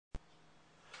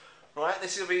Right,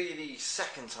 this will be the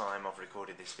second time I've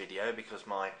recorded this video because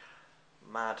my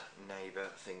mad neighbour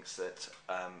thinks that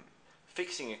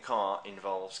fixing a car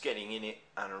involves getting in it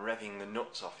and revving the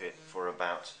nuts off it for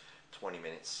about 20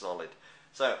 minutes solid.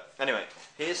 So anyway,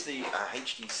 here's the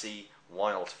HTC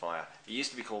Wildfire. It used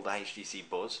to be called the HTC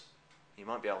Buzz. You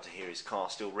might be able to hear his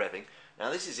car still revving. Now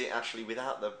this is it actually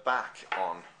without the back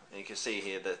on. And you can see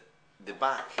here that the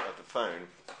back of the phone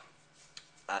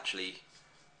actually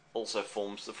also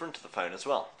forms the front of the phone as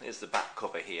well. Here's the back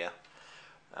cover here,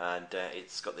 and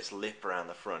it's got this lip around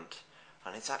the front,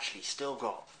 and it's actually still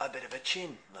got a bit of a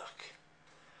chin, look.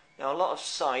 Now a lot of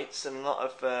sites and a lot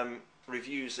of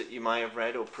reviews that you may have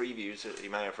read, or previews that you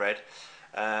may have read,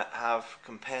 have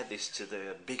compared this to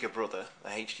the bigger brother, the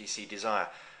HTC Desire.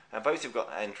 Now both have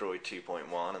got Android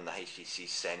 2.1 and the HTC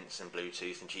Sense and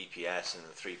Bluetooth and GPS and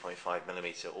the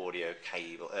 3.5mm audio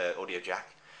cable, audio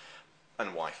jack,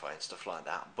 and Wi-Fi and stuff like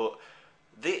that. But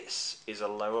this is a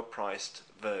lower priced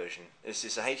version. This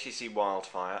is a HTC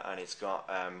Wildfire, and it's got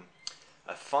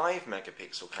a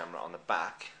 5-megapixel camera on the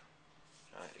back.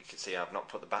 You can see I've not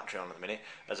put the battery on at the minute,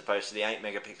 as opposed to the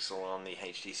 8-megapixel on the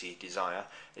HTC Desire.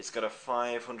 It's got a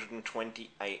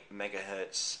 528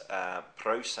 megahertz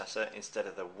processor instead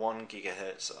of the 1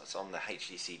 gigahertz that's on the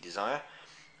HTC Desire,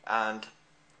 and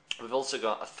we've also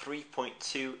got a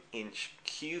 3.2 inch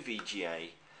QVGA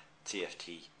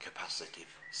TFT capacitive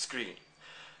screen.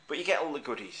 But you get all the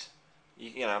goodies.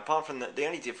 You know, apart from the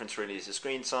only difference really is the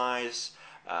screen size,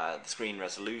 the screen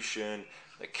resolution,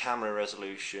 the camera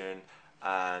resolution,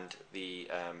 and the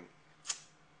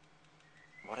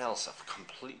what else? I've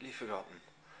completely forgotten.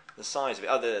 The size of it.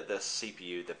 Oh, the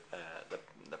CPU,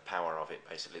 the power of it,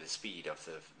 basically the speed of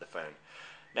the phone.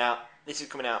 Now this is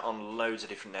coming out on loads of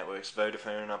different networks.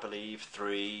 Vodafone, I believe,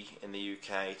 3 in the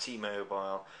UK,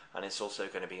 T-Mobile, and it's also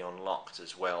going to be unlocked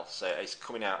as well. So it's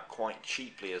coming out quite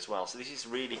cheaply as well. So this is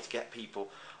really to get people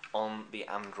on the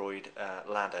Android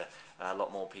ladder, a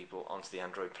lot more people onto the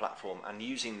Android platform, and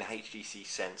using the HTC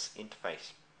Sense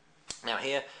interface. Now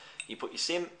here you put your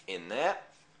SIM in there,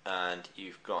 and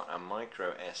you've got a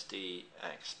micro SD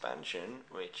expansion,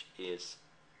 which is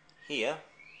here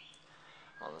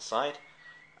on the side,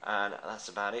 and that's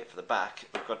about it for the back.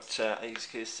 We've got, as you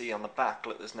can see on the back,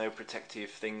 look, there's no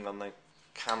protective thing on the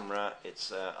camera.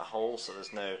 It's a hole, so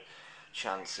there's no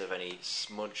chance of any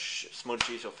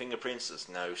smudges or fingerprints. There's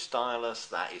no stylus.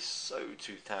 That is so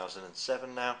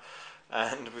 2007 now.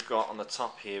 And we've got on the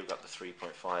top here, we've got the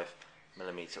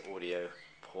 3.5mm audio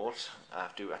port. I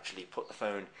have to actually put the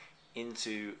phone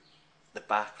into the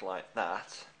back like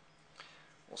that.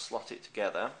 We'll slot it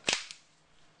together,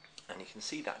 and you can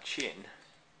see that chin.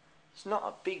 It's not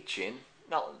a big chin,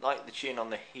 not like the chin on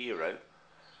the Hero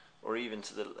or even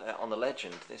to the on the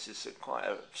Legend. This is quite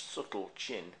a subtle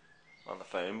chin on the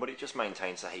phone, but it just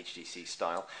maintains the HTC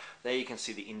style. There you can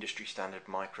see the industry standard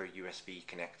micro USB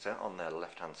connector on the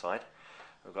left hand side.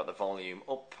 We've got the volume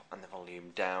up and the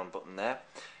volume down button there.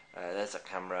 There's a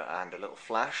camera and a little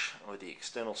flash with the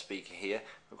external speaker here.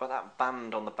 We've got that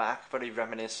band on the back, very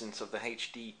reminiscent of the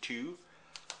HD2,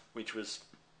 which was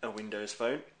a Windows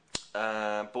phone.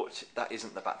 But that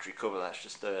isn't the battery cover, that's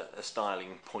just a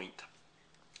styling point.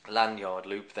 Lanyard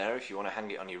loop there if you want to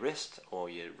hang it on your wrist or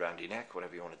around your neck,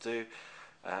 whatever you want to do.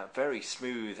 Very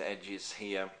smooth edges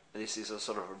here. This is a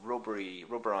sort of a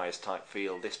rubberized type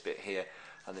feel, this bit here,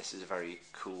 and this is a very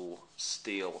cool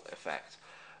steel effect.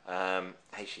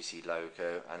 HTC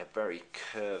logo and a very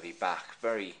curvy back,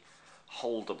 very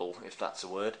holdable, if that's a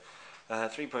word.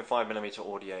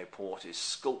 3.5mm audio port is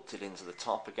sculpted into the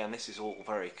top. Again, this is all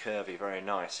very curvy, very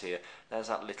nice here. There's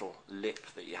that little lip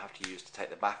that you have to use to take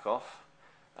the back off.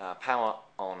 Power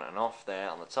on and off there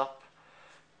on the top.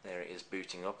 There it is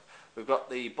booting up. We've got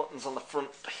the buttons on the front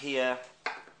here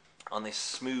on this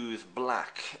smooth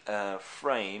black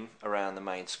frame around the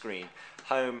main screen.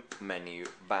 Home, menu,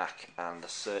 back, and the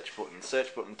search button. The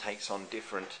search button takes on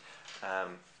different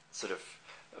sort of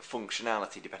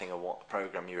functionality depending on what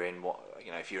program you're in.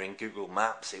 If you're in Google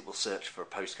Maps, it will search for a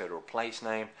postcode or a place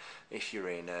name. If you're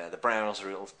in the browser,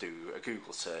 it'll do a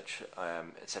Google search,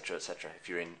 etc., etc. If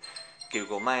you're in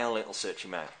Google Mail, it'll search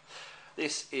your mail.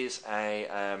 This is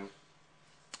a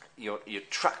your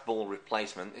trackball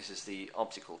replacement. This is the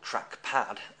optical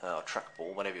trackpad, or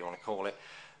trackball, whatever you want to call it.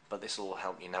 But this will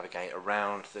help you navigate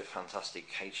around the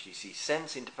fantastic HTC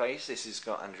Sense interface. This has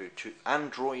got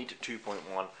Android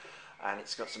 2.1, and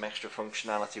it's got some extra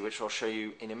functionality which I'll show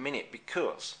you in a minute,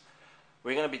 because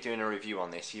we're going to be doing a review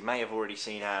on this. You may have already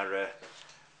seen our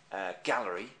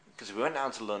gallery, because we went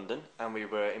down to London and we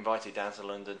were invited down to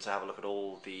London to have a look at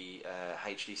all the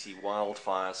HTC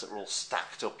Wildfires that were all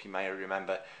stacked up. You may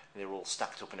remember they were all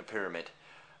stacked up in a pyramid.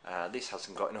 This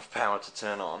hasn't got enough power to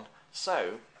turn on,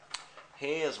 so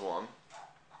here's one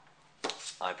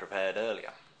I prepared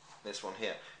earlier. This one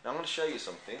here. Now I'm going to show you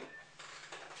something.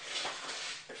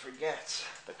 Forget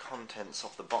the contents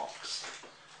of the box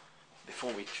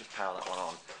before we just power that one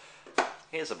on.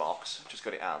 Here's a box, just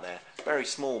got it out there. Very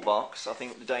small box. I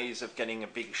think the days of getting a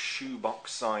big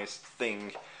shoebox sized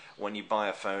thing when you buy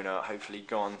a phone are hopefully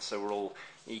gone, so we're all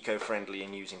eco-friendly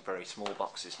and using very small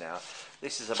boxes now.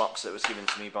 This is a box that was given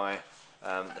to me by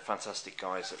the fantastic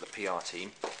guys at the PR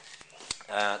team.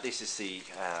 This is the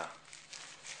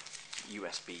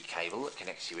USB cable that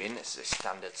connects you in. It's a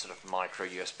standard sort of micro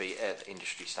USB,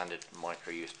 industry standard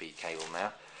micro USB cable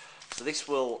now. So this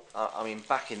will, I mean,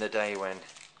 back in the day when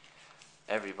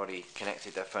everybody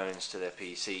connected their phones to their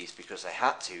PCs because they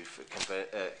had to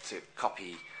to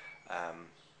copy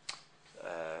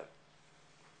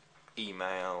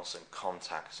emails and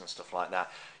contacts and stuff like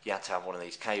that, you had to have one of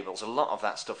these cables. A lot of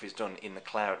that stuff is done in the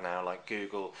cloud now, like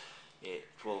Google. It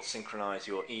will synchronize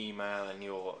your email and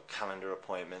your calendar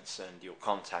appointments and your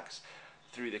contacts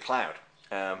through the cloud.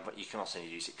 But you can also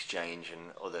use Exchange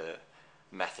and other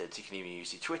methods. You can even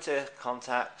use your Twitter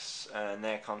contacts and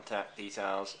their contact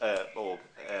details, or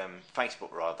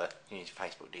Facebook rather. You use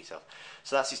Facebook details.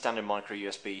 So that's your standard micro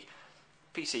USB.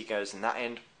 PC goes in that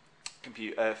end,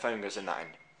 phone goes in that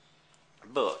end.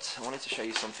 But I wanted to show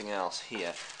you something else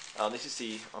here. This is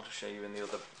the, I'll show you in the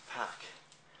other pack.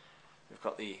 We've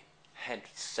got the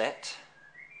headset,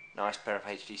 nice pair of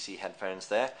HTC headphones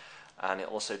there, and it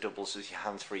also doubles as your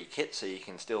hands-free kit, so you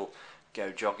can still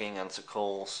go jogging, answer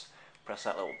calls, press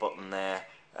that little button there,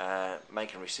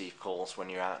 make and receive calls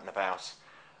when you're out and about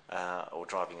or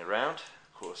driving around.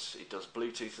 Of course, it does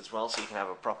Bluetooth as well, so you can have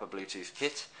a proper Bluetooth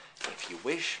kit if you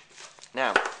wish.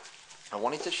 Now, I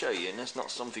wanted to show you, and it's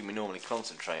not something we normally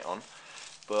concentrate on,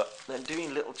 but they're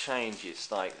doing little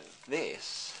changes like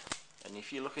this. And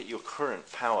if you look at your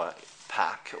current power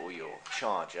pack or your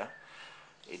charger,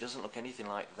 it doesn't look anything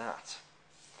like that.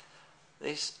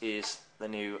 This is the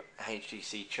new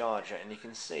HTC charger, and you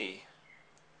can see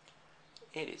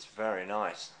it is very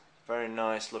nice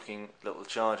looking little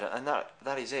charger, and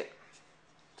that is it.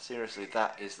 Seriously,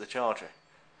 that is the charger.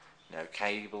 No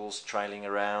cables trailing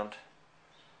around,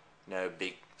 no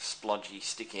big splodgy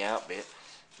sticky out bit.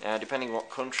 Now, depending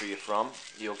what country you're from,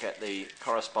 you'll get the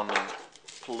corresponding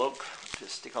plug to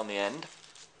stick on the end.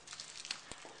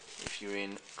 If you're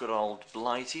in good old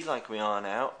Blighty like we are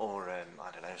now, or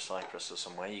I don't know, Cyprus or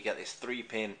somewhere, you get this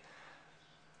 3-pin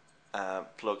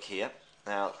plug here.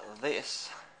 Now this,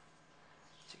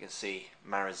 as you can see,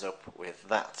 marries up with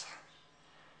that.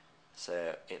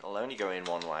 So it'll only go in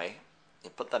one way. You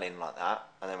put that in like that,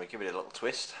 and then we give it a little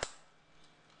twist.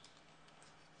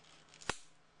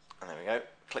 And there we go,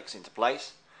 clicks into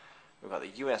place. We've got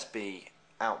the USB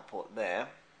output there,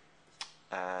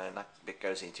 and that bit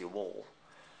goes into your wall.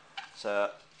 So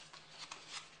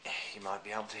you might be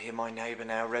able to hear my neighbour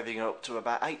now revving up to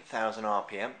about 8,000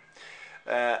 RPM.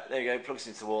 There you go, plugs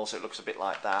into the wall, so it looks a bit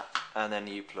like that, and then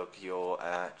you plug your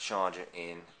charger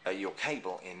in, your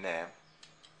cable in there,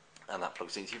 and that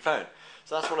plugs into your phone.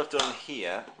 So that's what I've done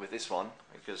here with this one,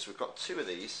 because we've got two of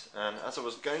these, and as I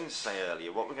was going to say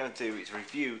earlier, what we're going to do is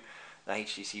review the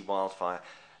HTC Wildfire,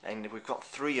 and we've got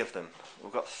three of them.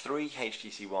 We've got three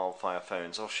HTC Wildfire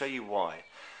phones. I'll show you why.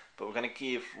 But we're going to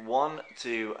give one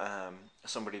to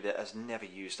somebody that has never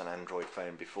used an Android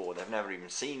phone before. They've never even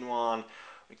seen one,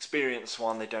 experienced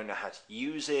one. They don't know how to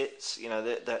use it. You know,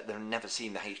 they've never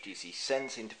seen the HTC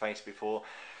Sense interface before.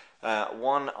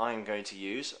 One I'm going to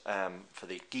use for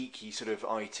the geeky sort of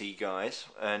IT guys,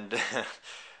 and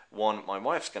one my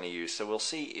wife's going to use. So we'll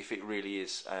see if it really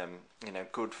is, you know,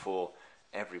 good for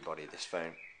everybody, this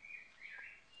phone.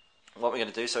 What we're going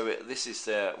to do, so this is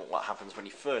what happens when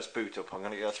you first boot up. I'm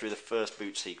going to go through the first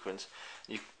boot sequence.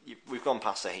 We've gone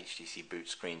past the HTC boot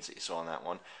screens that you saw on that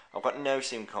one. I've got no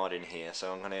SIM card in here,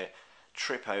 so I'm going to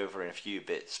trip over in a few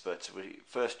bits, but we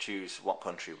first choose what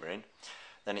country we're in.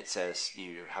 Then it says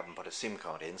you haven't put a SIM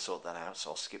card in, sort that out, so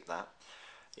I'll skip that.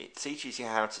 It teaches you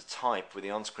how to type with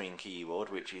the on-screen keyboard,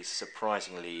 which is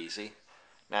surprisingly easy.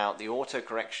 Now, the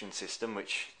auto-correction system,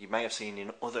 which you may have seen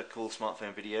in other cool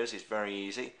smartphone videos, is very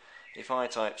easy. If I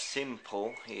type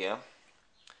simple here,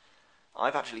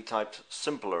 I've actually typed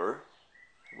simpler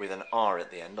with an R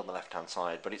at the end on the left hand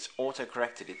side, but it's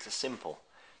auto-corrected, it's a simple.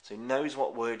 So it knows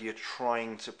what word you're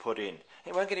trying to put in.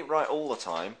 It won't get it right all the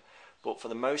time, but for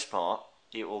the most part,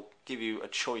 it will give you a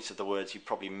choice of the words you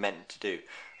probably meant to do.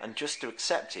 And just to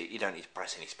accept it, you don't need to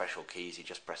press any special keys, you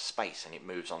just press space and it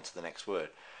moves on to the next word.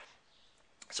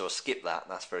 So I'll skip that,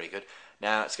 that's very good.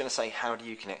 Now it's going to say how do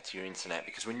you connect to your internet,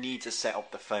 because we need to set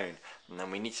up the phone and then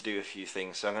we need to do a few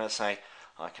things. So I'm going to say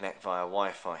I connect via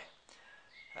Wi-Fi.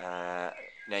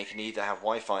 Now you can either have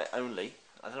Wi-Fi only,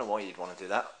 I don't know why you'd want to do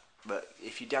that, but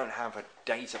if you don't have a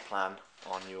data plan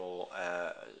on your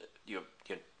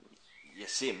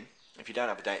SIM, if you don't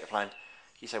have a data plan,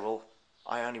 you say, well,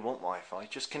 I only want Wi-Fi,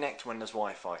 just connect when there's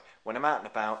Wi-Fi. When I'm out and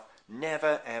about,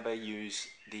 never ever use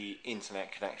the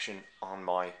internet connection on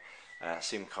my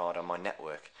SIM card on my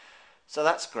network. So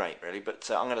that's great really, but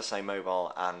I'm going to say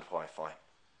mobile and Wi-Fi.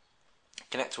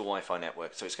 Connect to a Wi-Fi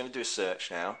network. So it's going to do a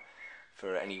search now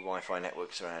for any Wi-Fi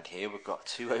networks around here. We've got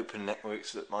 2 open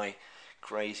networks that my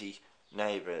crazy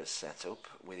neighbour has set up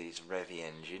with his Revy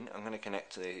engine. I'm going to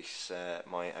connect to this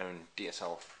my own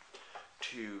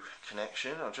DSL2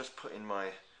 connection. I'll just put in my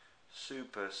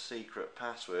super secret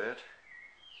password,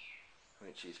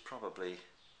 which is probably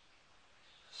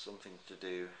something to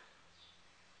do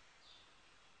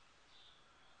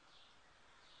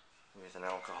with an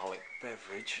alcoholic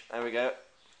beverage. There we go.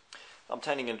 I'm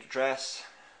turning an address,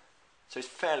 so it's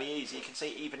fairly easy. You can see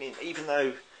even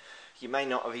though you may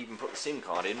not have even put the SIM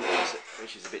card in,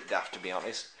 which is a bit daft to be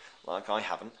honest, like I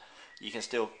haven't, you can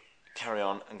still carry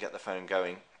on and get the phone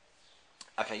going.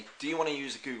 Okay, do you want to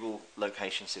use a Google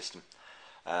location system?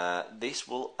 This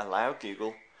will allow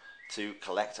Google to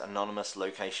collect anonymous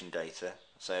location data.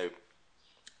 So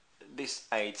this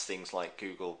aids things like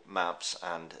Google Maps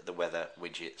and the weather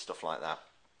widget, stuff like that.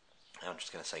 I'm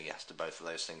just going to say yes to both of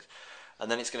those things. And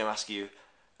then it's going to ask you,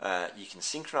 you can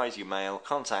synchronize your mail,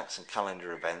 contacts and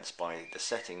calendar events by the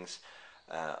settings,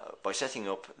 by setting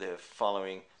up the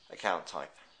following account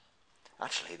type.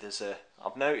 Actually,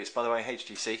 I've noticed, by the way,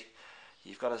 HTC,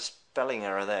 you've got a spelling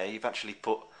error there. You've actually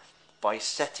put by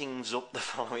settings up the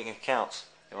following accounts.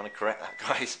 You want to correct that,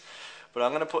 guys. But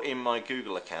I'm going to put in my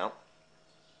Google account.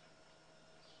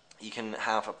 You can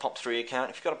have a POP3 account.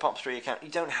 If you've got a POP3 account, you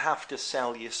don't have to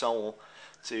sell your soul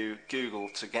to Google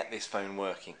to get this phone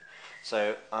working.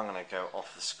 So I'm going to go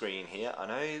off the screen here. I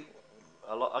know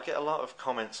I get a lot of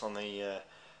comments on the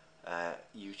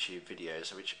YouTube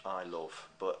videos, which I love,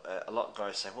 but a lot of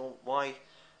guys say, well, why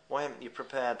haven't you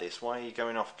prepared this? Why are you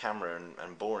going off camera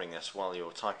and boring us while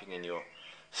you're typing in your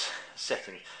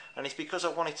settings? And it's because I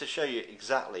wanted to show you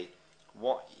exactly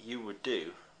what you would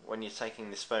do when you're taking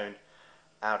this phone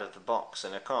out of the box,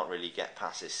 and I can't really get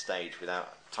past this stage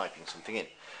without typing something in.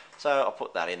 So I'll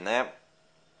put that in there,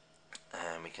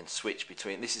 and we can switch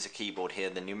between, this is a keyboard here,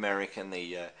 the numeric and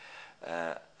the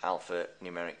alpha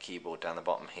numeric keyboard down the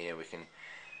bottom here. We can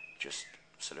just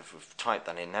sort of type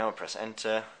that in now and press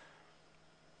enter.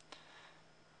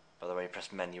 By the way,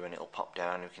 press menu and it'll pop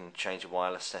down. We can change the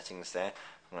wireless settings there.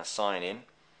 I'm going to sign in.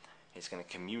 It's going to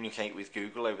communicate with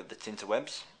Google over the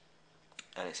interwebs,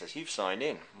 and it says you've signed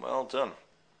in. Well done.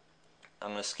 I'm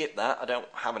going to skip that. I don't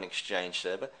have an Exchange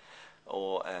server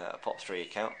or a POP3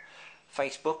 account.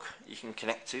 Facebook you can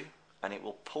connect to, and it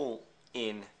will pull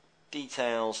in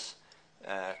details,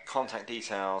 contact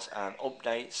details and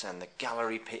updates and the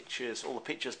gallery pictures. All the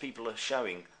pictures people are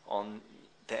showing on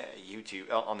their YouTube,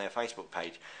 on their Facebook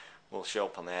page, will show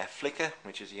up on there. Flickr,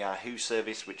 which is a Yahoo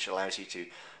service which allows you to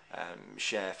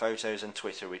share photos, and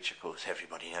Twitter, which of course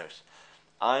everybody knows.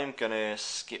 I'm going to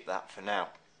skip that for now,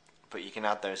 but you can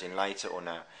add those in later or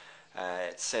now.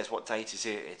 It says what date is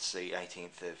it? It's the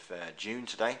 18th of June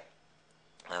today,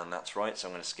 and that's right, so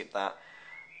I'm going to skip that,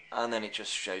 and then it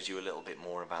just shows you a little bit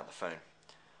more about the phone.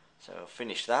 So I'll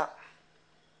finish that,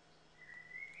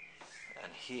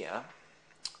 and here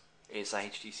is the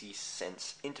HTC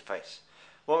Sense interface.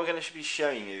 What we're going to be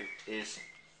showing you is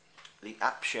the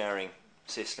app sharing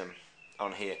system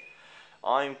on here.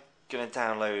 I'm going to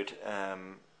download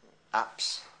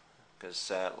apps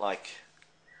because like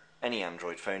any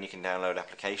Android phone you can download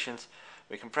applications.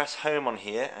 We can press home on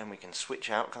here and we can switch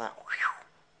out. Look at that.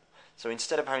 So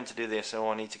instead of having to do this,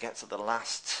 I need to get to the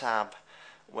last tab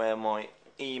where my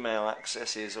email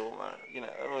access is, or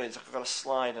I've got to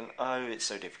slide, and it's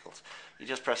so difficult. You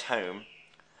just press home,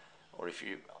 or if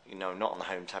you not on the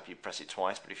home tab, you press it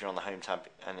twice, but if you're on the home tab,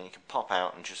 and then you can pop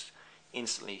out and just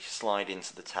instantly slide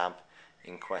into the tab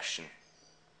in question.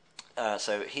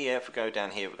 So here, if we go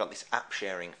down here, we've got this app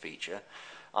sharing feature.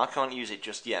 I can't use it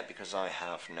just yet because I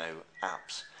have no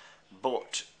apps,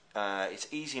 but it's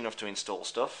easy enough to install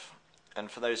stuff. And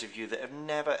for those of you that have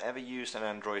never ever used an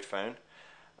Android phone,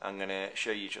 I'm going to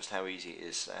show you just how easy it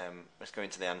is. Let's go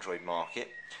into the Android market.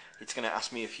 It's going to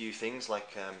ask me a few things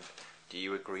like, do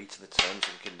you agree to the terms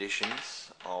and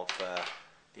conditions of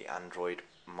the Android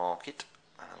market?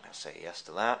 And I'm going to say yes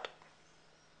to that.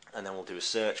 And then we'll do a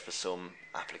search for some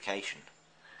application.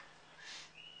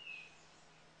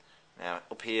 Now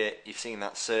up here you've seen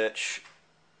that search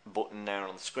button down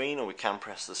on the screen, or we can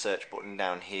press the search button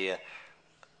down here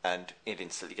and it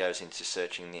instantly goes into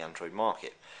searching the Android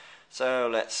market. So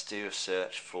let's do a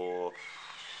search for,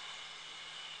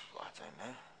 I don't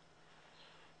know,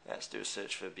 let's do a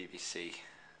search for BBC.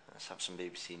 Let's have some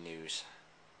BBC News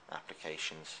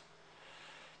applications.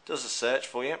 Does a search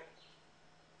for you,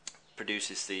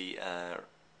 produces the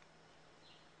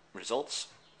results.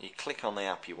 You click on the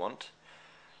app you want,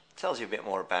 tells you a bit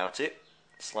more about it.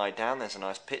 Slide down, there's a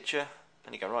nice picture,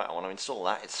 and you go, right, I want to install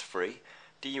that, it's free.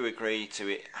 Do you agree to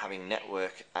it having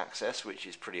network access, which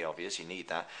is pretty obvious, you need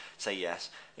that. Say yes.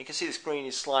 You can see the screen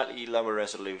is slightly lower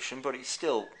resolution, but it's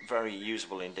still very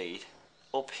usable indeed.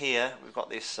 Up here we've got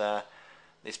this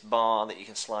this bar that you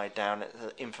can slide down,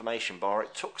 the information bar.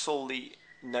 It tucks all the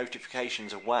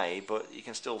notifications away, but you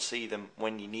can still see them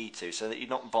when you need to, so that you're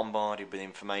not bombarded with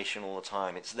information all the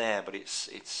time. It's there, but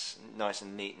it's nice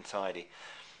and neat and tidy.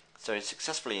 So it's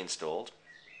successfully installed,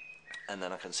 and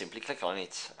then I can simply click on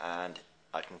it and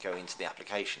I can go into the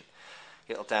application.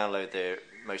 It'll download the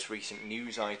most recent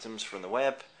news items from the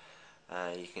web.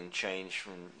 You can change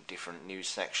from different news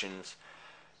sections,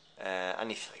 and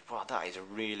you think, wow, that is a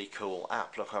really cool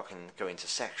app. Look, I can go into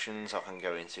sections, I can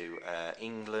go into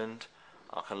England,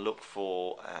 I can look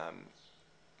for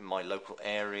my local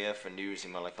area, for news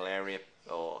in my local area,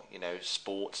 or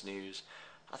sports news.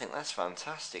 I think that's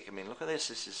fantastic. I mean, look at this.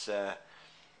 This is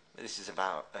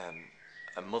about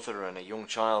a mother and a young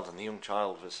child, and the young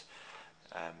child was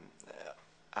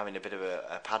having a bit of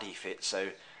a paddy fit, so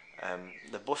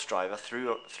the bus driver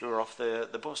threw her off the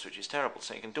bus, which is terrible.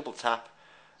 So you can double tap,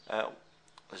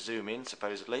 zoom in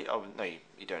supposedly. Oh no,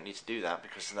 you don't need to do that,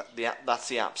 because that's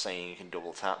the app saying you can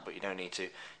double tap, but you don't need to.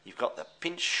 You've got the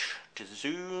pinch to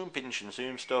zoom, pinch and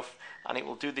zoom stuff, and it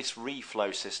will do this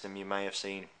reflow system you may have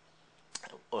seen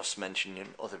us mention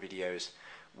in other videos,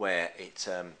 where it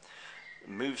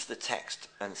moves the text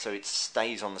and so it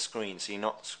stays on the screen, so you're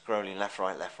not scrolling left,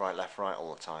 right, left, right, left, right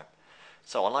all the time.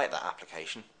 So I like that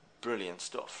application, brilliant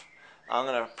stuff. I'm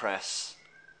going to press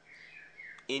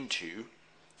into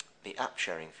the app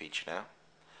sharing feature now.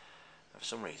 For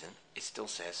some reason it still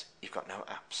says you've got no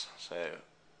apps, so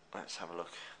let's have a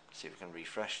look, see if we can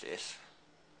refresh this.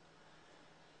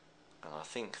 And I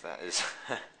think that is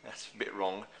that's a bit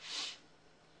wrong.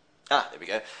 There we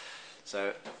go.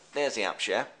 So there's the app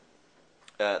share,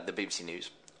 the BBC News.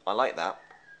 I like that.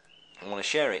 I want to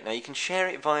share it. Now you can share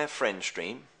it via friend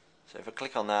stream. So if I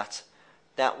click on that,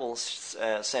 that will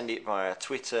send it via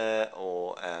Twitter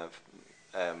or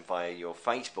via your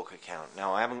Facebook account.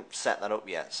 Now I haven't set that up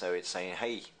yet, so it's saying,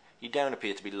 hey, you don't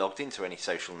appear to be logged into any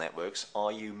social networks.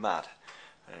 Are you mad?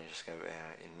 And I just go,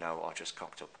 no, I just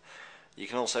cocked up. You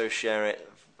can also share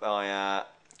it via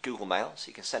Google Mail, so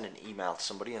you can send an email to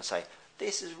somebody and say,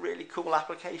 this is a really cool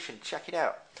application, check it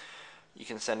out. You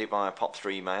can send it via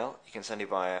POP3 email, you can send it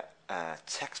via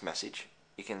text message,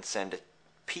 you can send a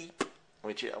peep,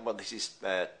 which, well, this is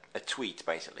a tweet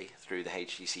basically through the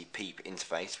HTC peep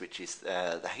interface, which is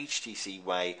the HTC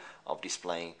way of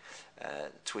displaying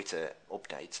Twitter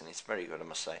updates, and it's very good, I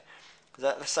must say.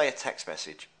 Let's say a text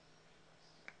message,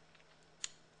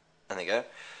 and there you go.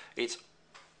 It's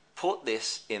put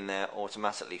this in there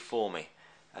automatically for me.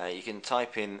 You can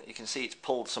type in, you can see it's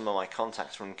pulled some of my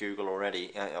contacts from Google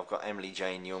already. I've got Emily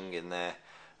Jane Young in there,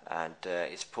 and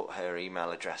it's put her email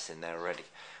address in there already.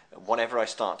 Whatever I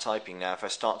start typing now, if I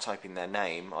start typing their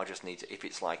name, I just need to, if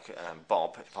it's like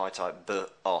Bob, if I type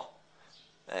B-O,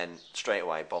 then straight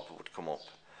away Bob would come up.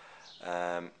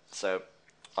 So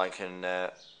I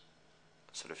can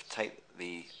sort of take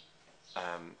the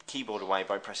keyboard away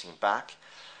by pressing back,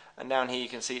 and down here you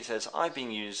can see it says I've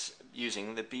been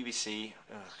using the BBC,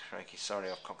 oh crikey, sorry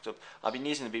I've cocked up, I've been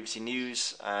using the BBC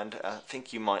News and I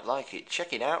think you might like it,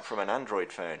 check it out from an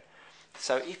Android phone.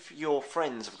 So if your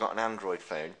friends have got an Android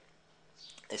phone,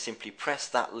 they simply press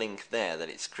that link there that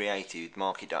it's created,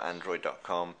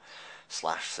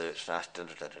 market.android.com/search/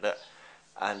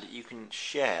 and you can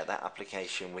share that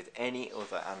application with any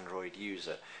other Android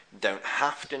user. Don't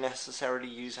have to necessarily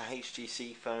use a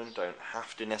HTC phone, don't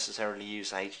have to necessarily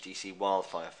use a HTC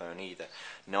Wildfire phone either.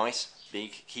 Nice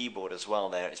big keyboard as well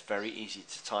there, it's very easy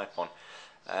to type on.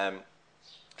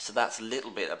 So that's a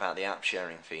little bit about the app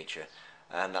sharing feature,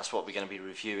 and that's what we're going to be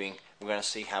reviewing. We're going to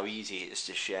see how easy it is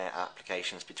to share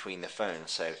applications between the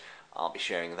phones, so I'll be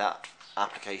sharing that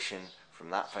application from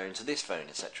that phone to this phone,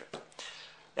 etc.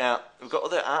 Now, we've got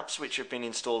other apps which have been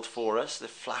installed for us. The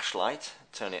flashlight,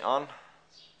 turn it on,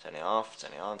 turn it off,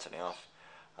 turn it on, turn it off.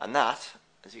 And that,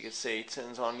 as you can see,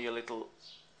 turns on your little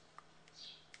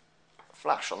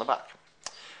flash on the back.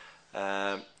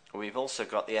 we've also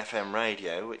got the FM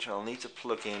radio, which I'll need to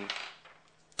plug in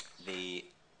the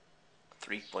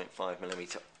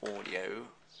 3.5mm audio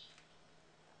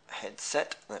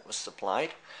headset that was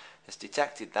supplied. It's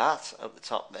detected that at the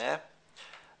top there.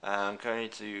 I'm going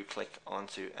to click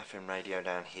onto FM radio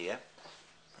down here.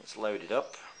 It's loaded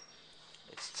up.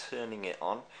 It's turning it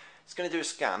on. It's going to do a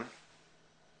scan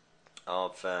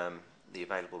of the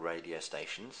available radio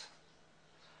stations,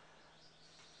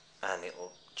 and it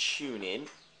will tune in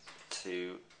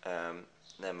to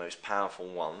their most powerful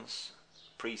ones,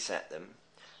 preset them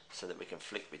so that we can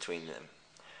flick between them.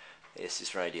 This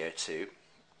is radio 2.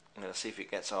 I'm going to see if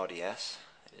it gets RDS.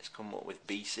 It's come up with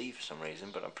BC for some reason,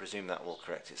 but I presume that will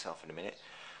correct itself in a minute.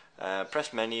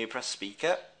 Press menu, press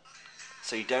speaker.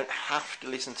 So you don't have to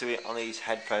listen to it on these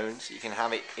headphones. You can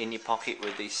have it in your pocket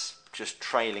with this just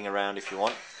trailing around if you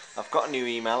want. I've got a new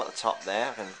email at the top there.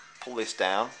 I can pull this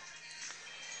down.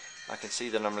 I can see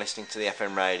that I'm listening to the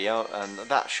FM radio, and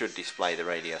that should display the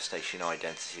radio station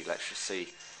identity. Let's just see.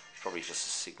 Probably just a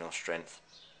signal strength.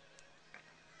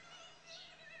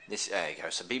 There you go.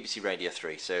 So BBC Radio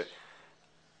 3. So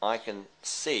I can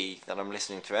see that I'm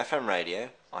listening to FM radio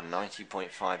on 90.5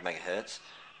 MHz.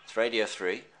 It's Radio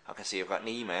 3. I can see I've got an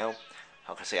email.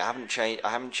 I can see I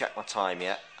haven't checked my time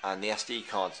yet, and the SD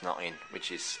card's not in,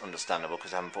 which is understandable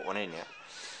because I haven't put one in yet.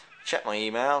 Check my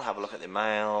email, have a look at the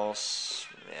mails.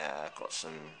 Yeah, I've got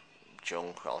some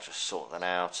junk. I'll just sort that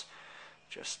out.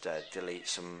 Just delete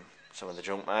some of the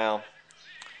junk mail.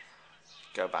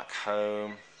 Go back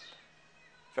home.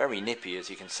 Very nippy, as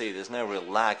you can see. There's no real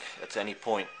lag at any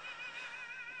point.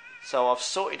 So I've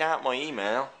sorted out my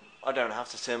email. I don't have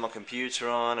to turn my computer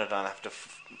on. I don't have to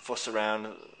fuss around,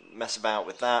 mess about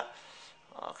with that.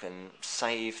 I can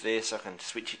save this. I can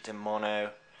switch it to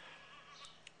mono.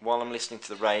 While I'm listening to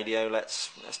the radio,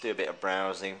 let's do a bit of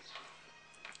browsing.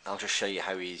 I'll just show you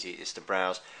how easy it is to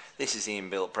browse. This is the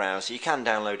inbuilt browser. You can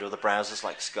download other browsers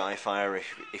like Skyfire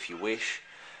if you wish.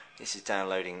 This is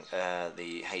downloading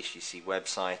the HTC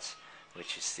website,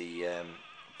 which is the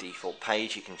default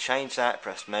page. You can change that,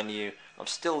 press menu. I'm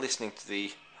still listening to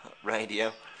the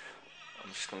radio. I'm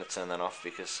just going to turn that off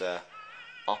because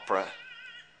opera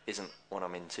isn't what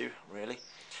I'm into, really.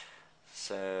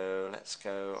 So let's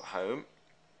go home.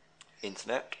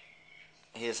 Internet.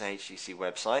 Here's the HTC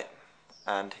website,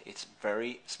 and it's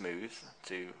very smooth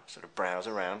to sort of browse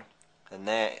around. And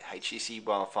there, HTC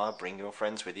Wildfire, bring your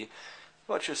friends with you.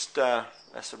 But just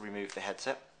let's remove the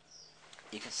headset.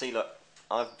 You can see, look,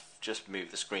 I've just moved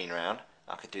the screen around.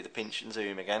 I could do the pinch and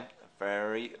zoom again.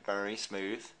 Very, very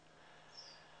smooth.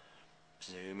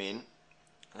 Zoom in.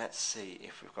 Let's see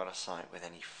if we've got a site with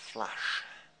any flash.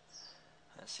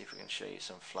 Let's see if we can show you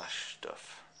some flash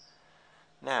stuff.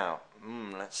 Now,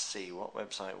 let's see, what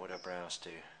website would I browse to?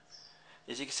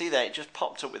 As you can see there, it just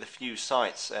popped up with a few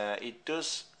sites. It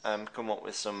does come up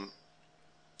with some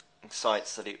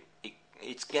sites that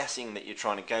it's guessing that you're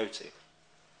trying to go to,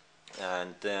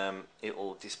 and it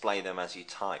will display them as you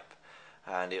type,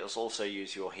 and it will also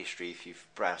use your history. If you've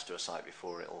browsed to a site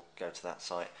before, it will go to that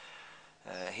site.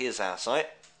 Here's our site,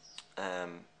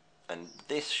 and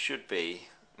this should be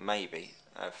maybe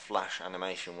a flash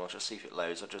animation. We'll just see if it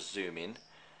loads. I'll just zoom in.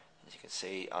 As you can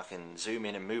see, I can zoom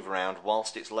in and move around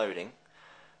whilst it's loading.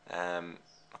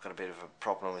 I've got a bit of a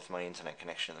problem with my internet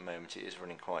connection at the moment. It is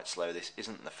running quite slow. This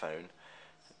isn't the phone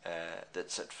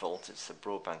that's at fault. It's the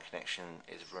broadband connection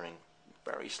is running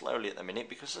very slowly at the minute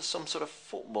because there's some sort of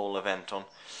football event on,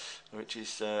 which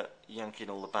is yanking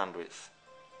all the bandwidth.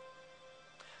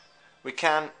 We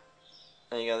can,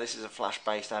 there you go, this is a flash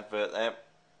based advert there.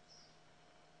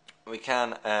 We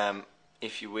can,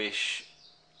 if you wish,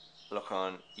 look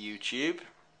on YouTube.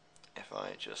 If I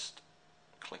just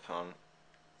click on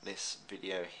this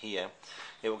video here,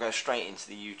 it will go straight into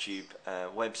the YouTube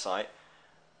website,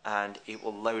 and it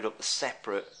will load up the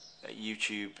separate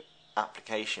YouTube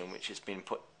application which has been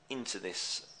put into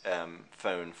this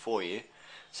phone for you,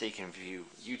 so you can view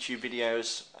YouTube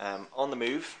videos on the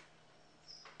move.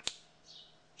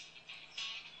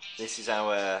 This is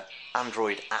our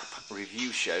Android app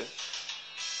review show.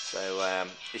 So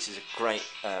this is a great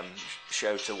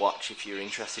show to watch if you're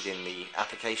interested in the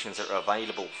applications that are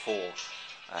available for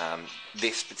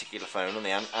this particular phone on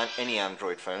any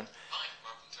Android phone.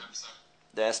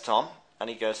 There's Tom, and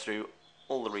he goes through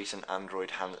all the recent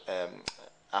Android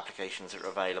applications that are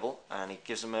available, and he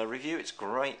gives them a review. It's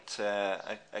great,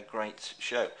 a great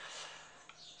show.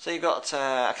 So you've got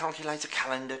a calculator,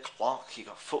 calendar, clock. You've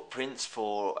got footprints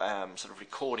for sort of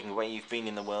recording where you've been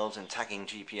in the world and tagging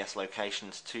GPS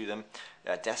locations to them.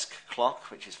 A desk clock,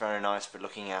 which is very nice for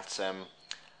looking at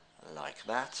like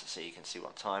that, so you can see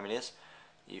what time it is.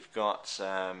 You've got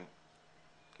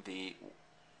the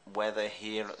weather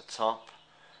here at the top.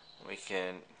 We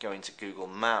can go into Google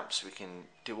Maps. We can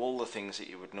do all the things that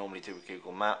you would normally do with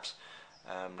Google Maps.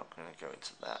 I'm not going to go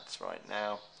into that right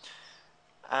now.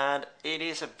 And it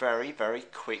is a very, very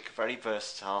quick, very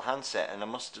versatile handset, and I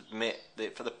must admit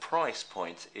that for the price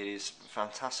point it is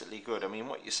fantastically good. I mean,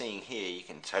 what you're seeing here, you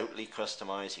can totally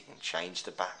customize. You can change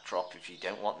the backdrop. If you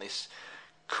don't want this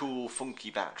cool funky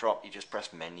backdrop, you just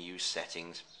press menu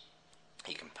settings.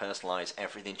 You can personalize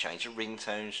everything, change the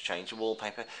ringtones, change the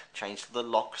wallpaper, change the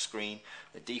lock screen,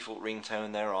 the default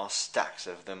ringtone. There are stacks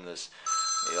of them. There's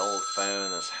the old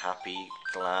phone, there's happy,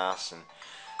 glass, and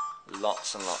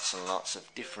lots and lots and lots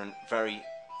of different, very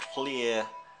clear,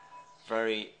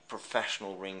 very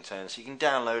professional ringtones. You can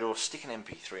download or stick an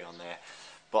MP3 on there.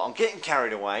 But I'm getting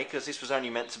carried away because this was only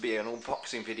meant to be an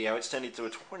unboxing video. It's turned into a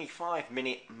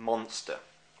 25-minute monster.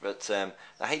 But the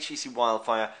HTC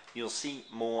Wildfire, you'll see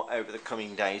more over the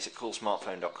coming days at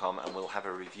coolsmartphone.com, and we'll have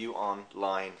a review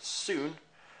online soon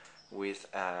with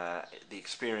the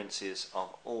experiences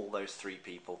of all those three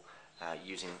people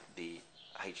using the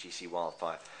HTC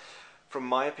Wildfire. From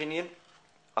my opinion,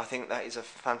 I think that is a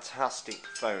fantastic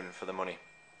phone for the money.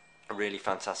 Really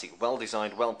fantastic, well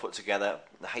designed, well put together.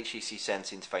 The HTC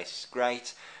Sense interface is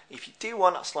great. If you do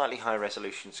want a slightly high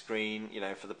resolution screen, you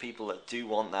know, for the people that do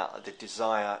want that, the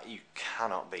Desire, you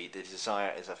cannot beat. The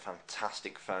Desire is a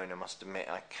fantastic phone. I must admit,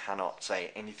 I cannot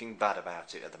say anything bad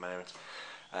about it at the moment.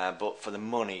 But for the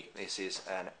money, this is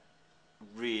a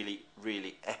really,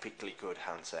 really epically good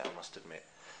handset, I must admit.